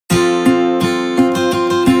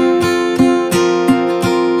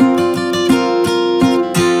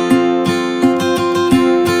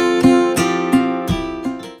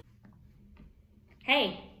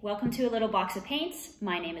welcome to A Little Box of Paints.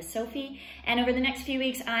 My name is Sophie, and over the next few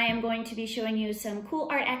weeks I am going to be showing you some cool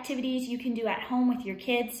art activities you can do at home with your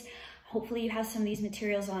kids. Hopefully you have some of these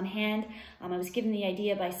materials on hand. I was given the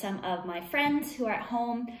idea by some of my friends who are at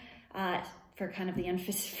home for kind of the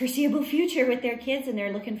unforeseeable future with their kids, and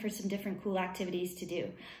they're looking for some different cool activities to do.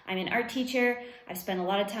 I'm an art teacher. I've spent a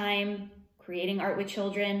lot of time creating art with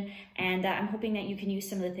children, and I'm hoping that you can use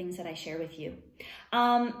some of the things that I share with you.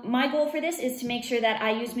 My goal for this is to make sure that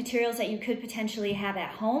I use materials that you could potentially have at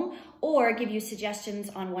home, or give you suggestions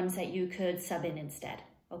on ones that you could sub in instead,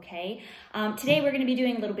 okay? Today we're going to be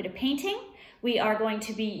doing a little bit of painting. We are going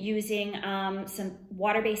to be using some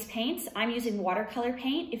water-based paints. I'm using watercolor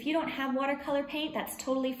paint. If you don't have watercolor paint, that's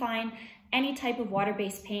totally fine. Any type of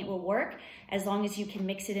water-based paint will work as long as you can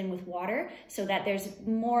mix it in with water so that there's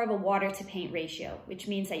more of a water to paint ratio, which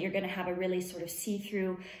means that you're going to have a really sort of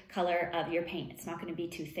see-through color of your paint. It's not going to be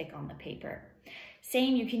too thick on the paper.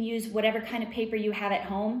 Same, you can use whatever kind of paper you have at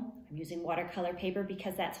home. I'm using watercolor paper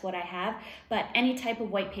because that's what I have, but any type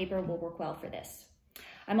of white paper will work well for this.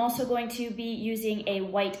 I'm also going to be using a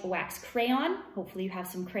white wax crayon. Hopefully you have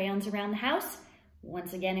some crayons around the house.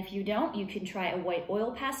 Once again, if you don't, you can try a white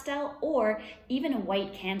oil pastel or even a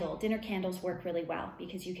white candle. Dinner candles work really well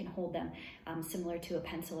because you can hold them similar to a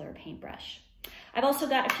pencil or a paintbrush. I've also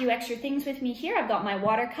got a few extra things with me here. I've got my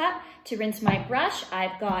water cup to rinse my brush.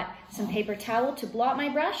 I've got some paper towel to blot my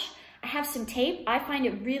brush. I have some tape. I find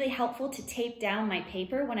it really helpful to tape down my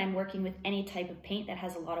paper when I'm working with any type of paint that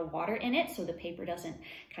has a lot of water in it so the paper doesn't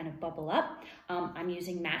kind of bubble up. I'm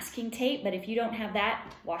using masking tape, but if you don't have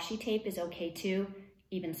that, washi tape is okay too,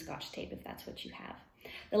 even Scotch tape if that's what you have.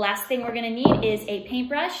 The last thing we're gonna need is a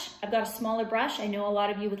paintbrush. I've got a smaller brush. I know a lot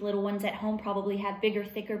of you with little ones at home probably have bigger,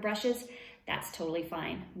 thicker brushes. That's totally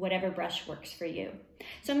fine. Whatever brush works for you.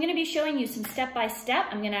 So I'm going to be showing you some step-by-step.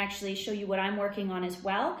 I'm going to actually show you what I'm working on as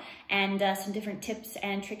well, and some different tips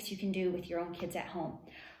and tricks you can do with your own kids at home.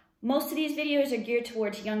 Most of these videos are geared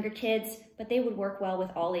towards younger kids, but they would work well with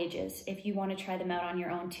all ages. If you want to try them out on your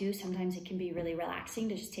own too, sometimes it can be really relaxing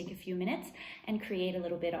to just take a few minutes and create a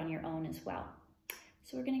little bit on your own as well.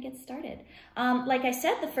 So we're gonna get started. Like I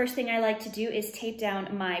said, the first thing I like to do is tape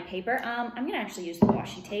down my paper. I'm gonna actually use the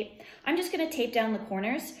washi tape. I'm just gonna tape down the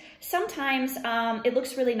corners. Sometimes it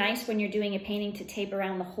looks really nice when you're doing a painting to tape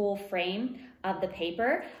around the whole frame of the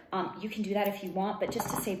paper. You can do that if you want, but just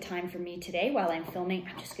to save time for me today while I'm filming,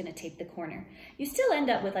 I'm just gonna tape the corner. You still end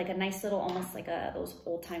up with like a nice little, almost like those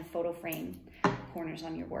old-time photo frame corners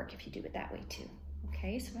on your work if you do it that way too.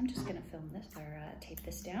 Okay, so I'm just gonna film this or tape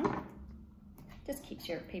this down. Just keeps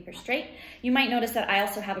your paper straight. You might notice that I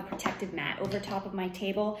also have a protective mat over top of my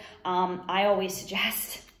table. I always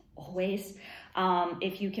suggest,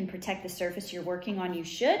 if you can protect the surface you're working on, you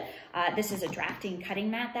should. This is a drafting cutting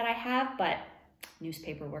mat that I have, but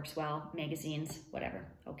newspaper works well, magazines, whatever,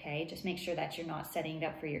 okay? Just make sure that you're not setting it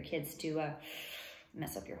up for your kids to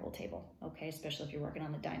mess up your whole table, okay? Especially if you're working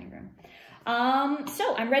on the dining room.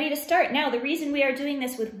 So I'm ready to start. Now, the reason we are doing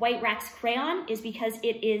this with white wax crayon is because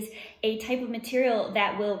it is a type of material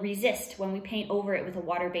that will resist when we paint over it with a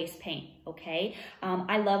water-based paint, okay?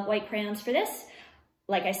 I love white crayons for this.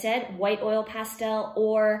 Like I said, white oil pastel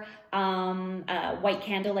or a white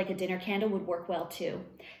candle, like a dinner candle, would work well too.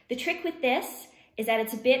 The trick with this is that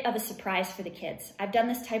it's a bit of a surprise for the kids. I've done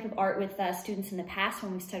this type of art with students in the past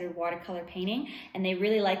when we started watercolor painting, and they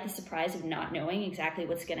really like the surprise of not knowing exactly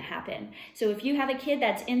what's gonna happen. So if you have a kid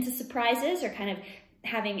that's into surprises or kind of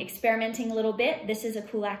experimenting a little bit, this is a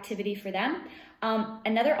cool activity for them.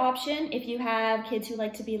 Another option, if you have kids who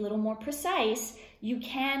like to be a little more precise, you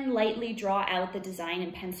can lightly draw out the design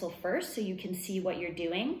in pencil first so you can see what you're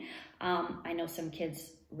doing. I know some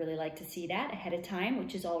kids really like to see that ahead of time,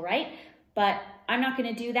 which is all right. But I'm not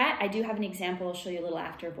gonna do that. I do have an example I'll show you a little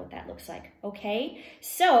after of what that looks like, okay?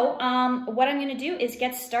 So what I'm gonna do is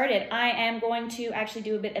get started. I am going to actually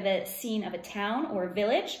do a bit of a scene of a town or a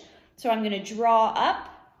village. So I'm gonna draw up,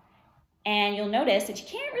 and you'll notice that you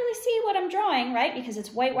can't really see what I'm drawing, right? Because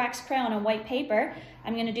it's white wax crayon on white paper.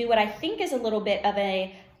 I'm gonna do what I think is a little bit of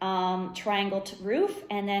a triangle roof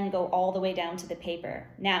and then go all the way down to the paper.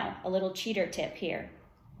 Now, a little cheater tip here.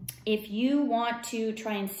 If you want to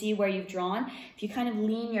try and see where you've drawn, if you kind of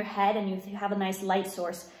lean your head and you have a nice light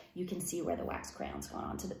source, you can see where the wax crayon's gone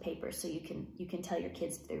onto the paper. So you can tell your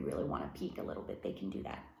kids if they really want to peek a little bit, they can do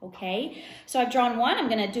that, okay? So I've drawn one, I'm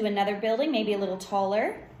gonna do another building, maybe a little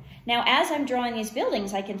taller. Now, as I'm drawing these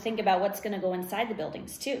buildings, I can think about what's gonna go inside the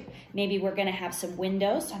buildings too. Maybe we're gonna have some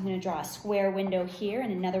windows, so I'm gonna draw a square window here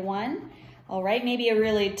and another one. All right, maybe a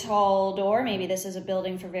really tall door. Maybe this is a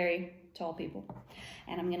building for very tall people.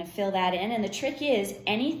 And I'm gonna fill that in. And the trick is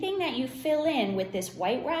anything that you fill in with this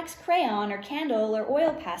white wax crayon or candle or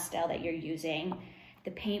oil pastel that you're using,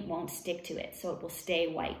 the paint won't stick to it, so it will stay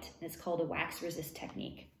white. And it's called a wax resist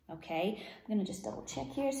technique, okay? I'm gonna just double check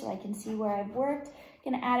here so I can see where I've worked.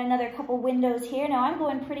 Gonna add another couple windows here. Now I'm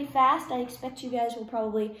going pretty fast. I expect you guys will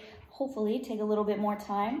probably, hopefully, take a little bit more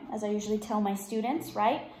time, as I usually tell my students,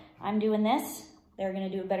 right? I'm doing this, they're gonna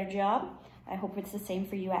do a better job. I hope it's the same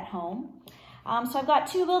for you at home. So I've got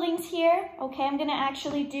 2 buildings here. Okay, I'm gonna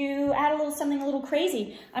actually add a little something a little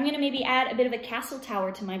crazy. I'm gonna maybe add a bit of a castle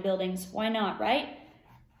tower to my buildings. Why not, right?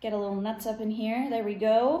 Get a little nuts up in here. There we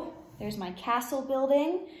go. There's my castle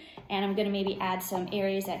building. And I'm gonna maybe add some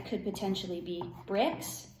areas that could potentially be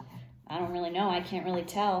bricks. I don't really know, I can't really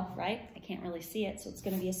tell, right? I can't really see it, so it's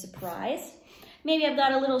gonna be a surprise. Maybe I've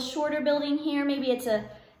got a little shorter building here. Maybe it's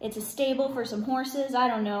a stable for some horses, I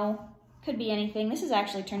don't know. Could be anything. This is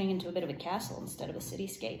actually turning into a bit of a castle instead of a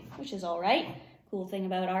cityscape, which is all right. Cool thing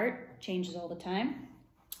about art, changes all the time.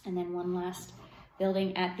 And then one last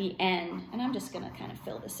building at the end. And I'm just gonna kind of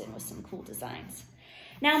fill this in with some cool designs.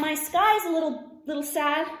 Now my sky is a little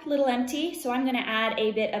sad, a little empty, so I'm gonna add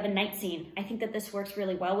a bit of a night scene. I think that this works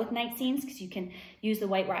really well with night scenes because you can use the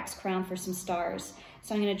white wax crown for some stars.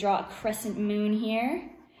 So I'm gonna draw a crescent moon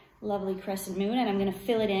here, lovely crescent moon, and I'm gonna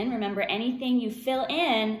fill it in. Remember, anything you fill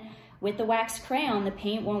in with the wax crayon, the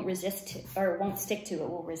paint won't resist or won't stick to it,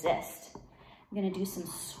 will resist. I'm gonna do some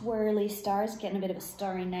swirly stars, getting a bit of a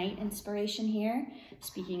starry night inspiration here.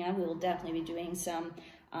 Speaking of, we will definitely be doing some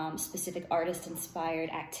specific artist-inspired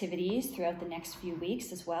activities throughout the next few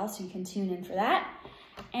weeks as well, so you can tune in for that.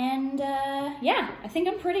 And yeah, I think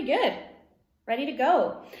I'm pretty good. Ready to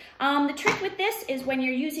go. The trick with this is when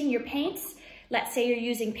you're using your paints, let's say you're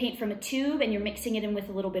using paint from a tube and you're mixing it in with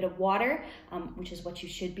a little bit of water, which is what you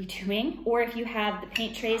should be doing, or if you have the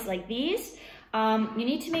paint trays like these, you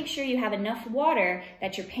need to make sure you have enough water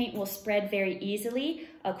that your paint will spread very easily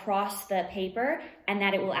across the paper and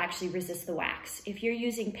that it will actually resist the wax. If you're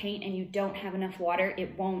using paint and you don't have enough water,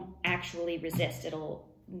 it won't actually resist.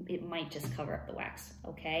 It might just cover up the wax,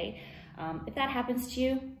 okay? If that happens to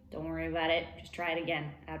you, don't worry about it. Just try it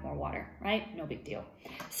again. Add more water, right? No big deal.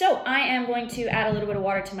 So I am going to add a little bit of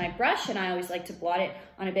water to my brush, and I always like to blot it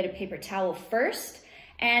on a bit of paper towel first.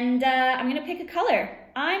 And I'm gonna pick a color.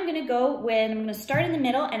 I'm gonna start in the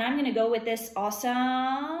middle, and I'm gonna go with this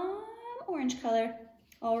awesome orange color.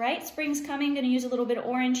 All right, spring's coming, gonna use a little bit of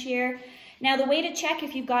orange here. Now the way to check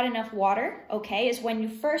if you've got enough water, okay, is when you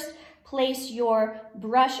first place your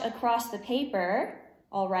brush across the paper,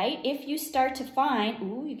 all right, if you start to find,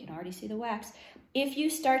 ooh, you can already see the wax. If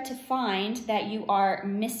you start to find that you are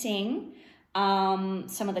missing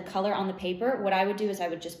some of the color on the paper, what I would do is I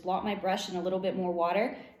would just blot my brush in a little bit more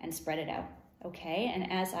water and spread it out, okay?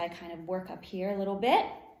 And as I kind of work up here a little bit,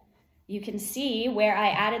 you can see where I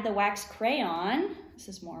added the wax crayon. This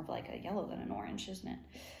is more of like a yellow than an orange, isn't it?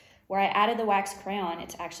 Where I added the wax crayon,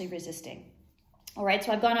 it's actually resisting. All right,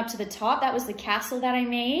 so I've gone up to the top. That was the castle that I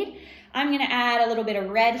made. I'm gonna add a little bit of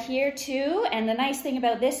red here too. And the nice thing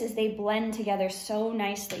about this is they blend together so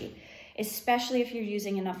nicely, especially if you're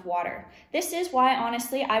using enough water. This is why,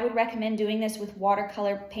 honestly, I would recommend doing this with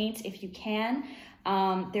watercolor paints if you can.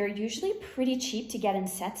 They're usually pretty cheap to get in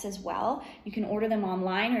sets as well. You can order them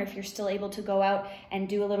online, or if you're still able to go out and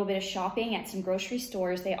do a little bit of shopping at some grocery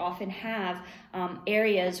stores, they often have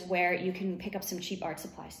areas where you can pick up some cheap art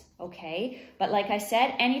supplies, okay? But like I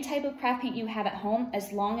said, any type of craft paint you have at home,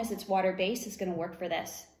 as long as it's water-based, is gonna work for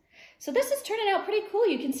this. So this is turning out pretty cool.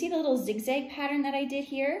 You can see the little zigzag pattern that I did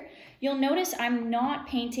here. You'll notice I'm not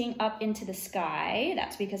painting up into the sky.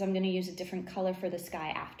 That's because I'm gonna use a different color for the sky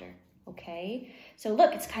after, okay? So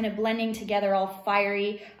look, it's kind of blending together, all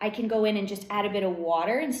fiery. I can go in and just add a bit of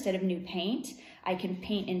water instead of new paint. I can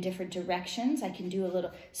paint in different directions. I can do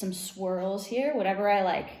some swirls here, whatever I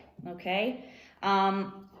like, okay?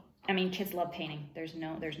 I mean, kids love painting. There's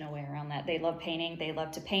no way around that. They love painting, they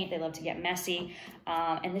love to paint, they love to get messy.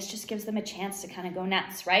 And this just gives them a chance to kind of go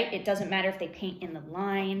nuts, right? It doesn't matter if they paint in the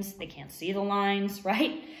lines, they can't see the lines,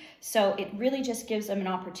 right? So it really just gives them an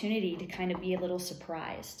opportunity to kind of be a little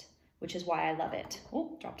surprised, which is why I love it.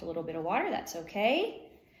 Oh, dropped a little bit of water, that's okay.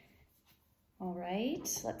 All right,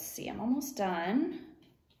 let's see, I'm almost done.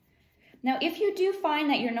 Now, if you do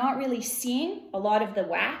find that you're not really seeing a lot of the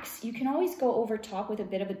wax, you can always go over top with a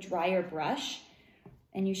bit of a drier brush,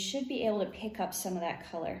 and you should be able to pick up some of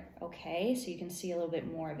that color, okay? So you can see a little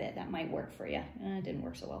bit more of it. That might work for you. It didn't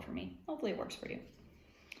work so well for me. Hopefully it works for you.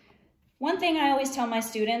 One thing I always tell my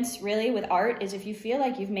students, really, with art, is if you feel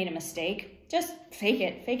like you've made a mistake, just fake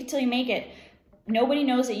it. Fake it till you make it. Nobody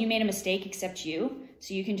knows that you made a mistake except you,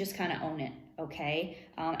 so you can just kind of own it, okay?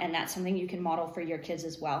 And that's something you can model for your kids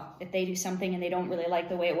as well. If they do something and they don't really like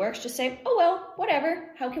the way it works, just say, oh, well, whatever.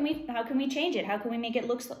 How can we change it? How can we make it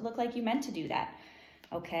look like you meant to do that?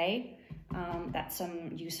 Okay, that's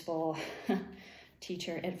some useful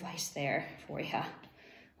teacher advice there for you.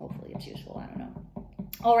 Hopefully it's useful, I don't know.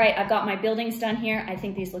 All right, I've got my buildings done here. I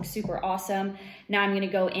think these look super awesome. Now I'm gonna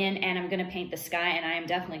go in and I'm gonna paint the sky, and I am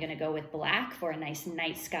definitely gonna go with black for a nice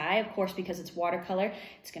night sky. Of course, because it's watercolor,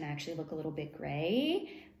 it's gonna actually look a little bit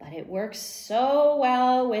gray, but it works so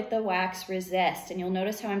well with the wax resist. And you'll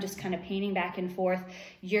notice how I'm just kind of painting back and forth.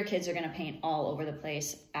 Your kids are gonna paint all over the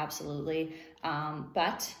place, absolutely.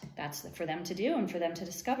 But that's for them to do and for them to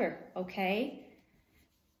discover, okay?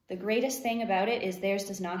 The greatest thing about it is theirs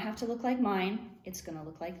does not have to look like mine. It's gonna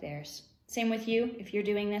look like theirs. Same with you. If you're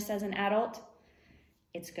doing this as an adult,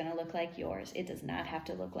 it's gonna look like yours. It does not have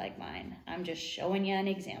to look like mine. I'm just showing you an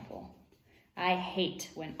example. I hate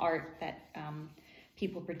when art that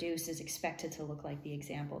people produce is expected to look like the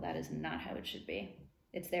example. That is not how it should be.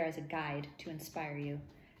 It's there as a guide to inspire you,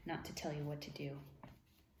 not to tell you what to do.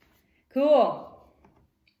 Cool.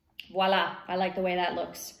 Voila, I like the way that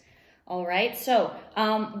looks. All right, so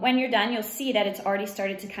when you're done, you'll see that it's already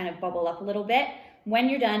started to kind of bubble up a little bit. When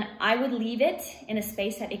you're done, I would leave it in a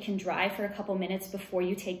space that it can dry for a couple minutes before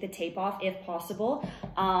you take the tape off, if possible.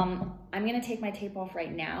 I'm gonna take my tape off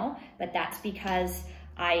right now, but that's because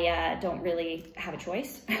I don't really have a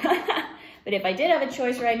choice. But if I did have a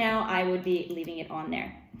choice right now, I would be leaving it on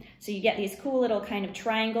there. So you get these cool little kind of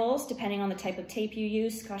triangles, depending on the type of tape you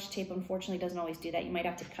use. Scotch tape, unfortunately, doesn't always do that. You might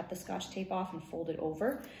have to cut the Scotch tape off and fold it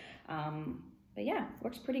over. But yeah,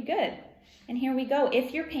 works pretty good. And here we go.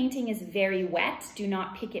 If your painting is very wet, do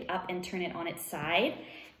not pick it up and turn it on its side.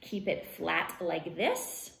 Keep it flat like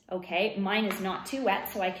this, okay? Mine is not too wet,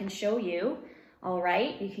 so I can show you. All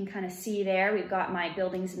right, you can kind of see there, we've got my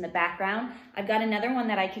buildings in the background. I've got another one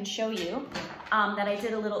that I can show you that I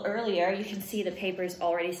did a little earlier. You can see the paper's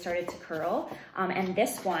already started to curl. And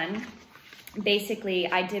this one,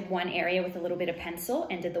 basically, I did one area with a little bit of pencil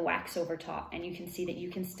and did the wax over top, and you can see that you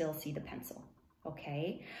can still see the pencil,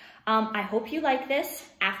 okay? I hope you like this.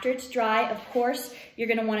 After it's dry, of course, you're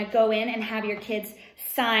gonna wanna go in and have your kids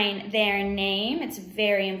sign their name. It's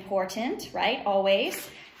very important, right, always.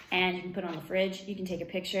 And you can put it on the fridge, you can take a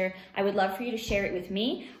picture. I would love for you to share it with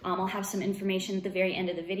me. I'll have some information at the very end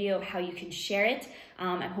of the video of how you can share it.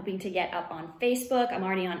 I'm hoping to get up on Facebook. I'm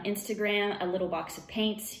already on Instagram, A Little Box of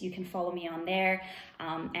Paints. You can follow me on there.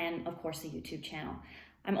 And of course the YouTube channel.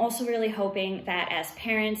 I'm also really hoping that as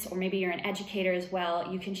parents, or maybe you're an educator as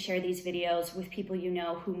well, you can share these videos with people you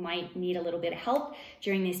know who might need a little bit of help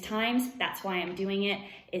during these times. That's why I'm doing it,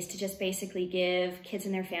 is to just basically give kids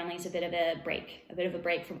and their families a bit of a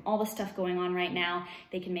break from all the stuff going on right now.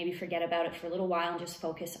 They can maybe forget about it for a little while and just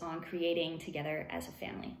focus on creating together as a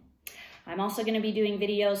family. I'm also going to be doing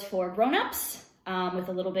videos for grown-ups with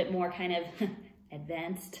a little bit more kind of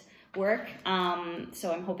advanced work.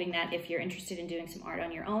 So I'm hoping that if you're interested in doing some art on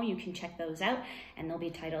your own, you can check those out, and they'll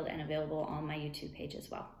be titled and available on my YouTube page as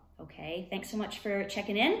well. Okay, thanks so much for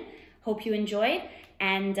checking in. Hope you enjoyed,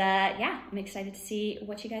 and yeah, I'm excited to see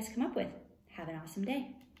what you guys come up with. Have an awesome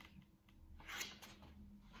day.